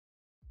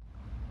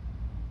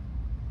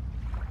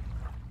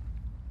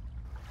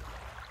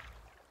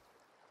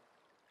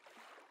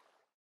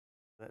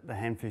The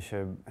handfish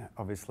are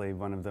obviously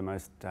one of the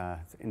most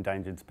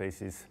endangered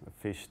species of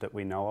fish that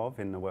we know of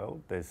in the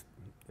world. There's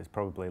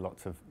probably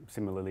lots of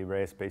similarly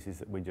rare species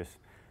that we just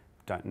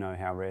don't know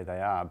how rare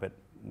they are, but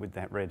with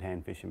that red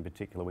handfish in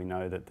particular, we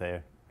know that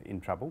they're in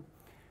trouble.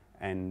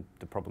 And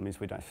the problem is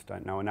we just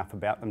don't know enough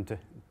about them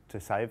to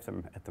save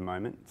them at the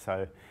moment.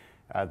 So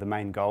the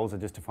main goals are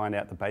just to find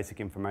out the basic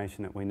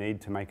information that we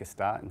need to make a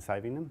start in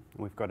saving them.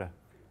 We've got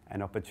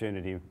an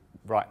opportunity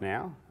right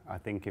now. I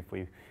think if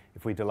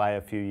we delay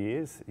a few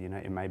years, you know,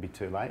 it may be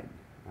too late.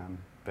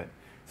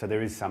 So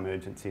there is some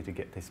urgency to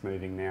get this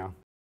moving now.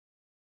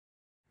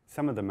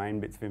 Some of the main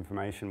bits of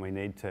information we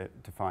need to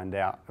find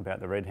out about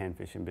the red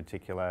handfish in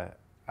particular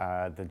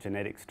are the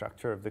genetic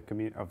structure of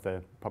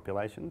the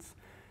populations.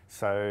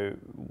 So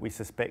we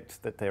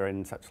suspect that they're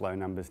in such low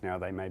numbers now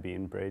they may be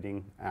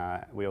inbreeding.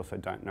 We also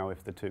don't know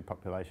if the two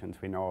populations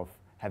we know of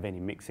have any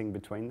mixing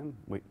between them.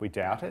 We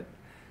doubt it,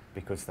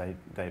 because they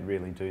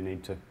really do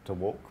need to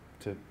walk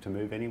to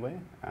move anywhere,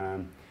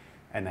 and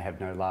they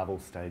have no larval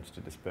stage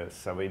to disperse.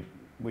 So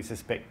we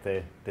suspect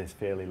there's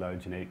fairly low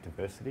genetic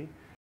diversity.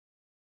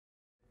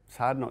 It's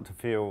hard not to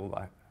feel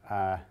like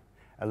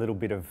a little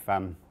bit of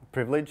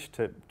privilege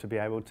to be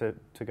able to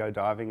go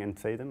diving and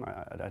see them.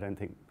 I don't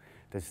think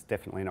there's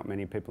definitely not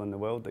many people in the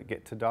world that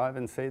get to dive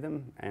and see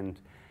them, and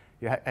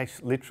you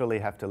actually literally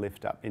have to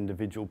lift up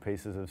individual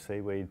pieces of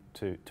seaweed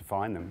to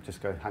find them.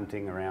 Just go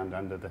hunting around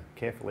under the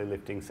carefully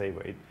lifting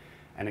seaweed,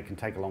 and it can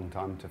take a long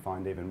time to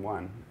find even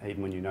one,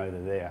 even when you know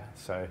they're there.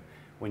 So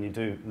when you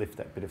do lift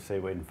that bit of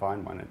seaweed and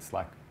find one, it's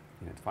like,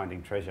 you know, it's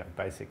finding treasure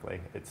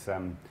basically. It's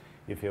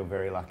you feel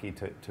very lucky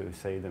to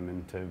see them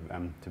and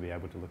to be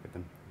able to look at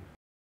them.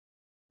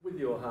 With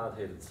your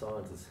hard-headed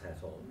scientist hat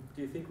on,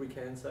 do you think we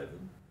can save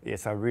them?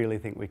 Yes, I really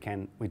think we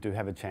can. We do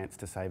have a chance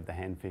to save the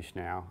handfish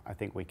now. I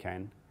think we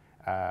can.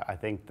 I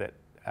think that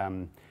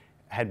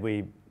had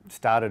we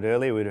started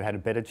earlier, we'd have had a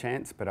better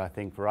chance, but I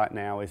think right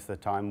now is the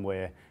time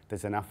where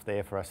there's enough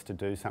there for us to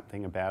do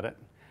something about it.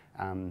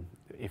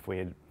 If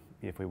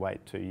we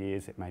wait 2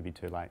 years, it may be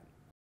too late.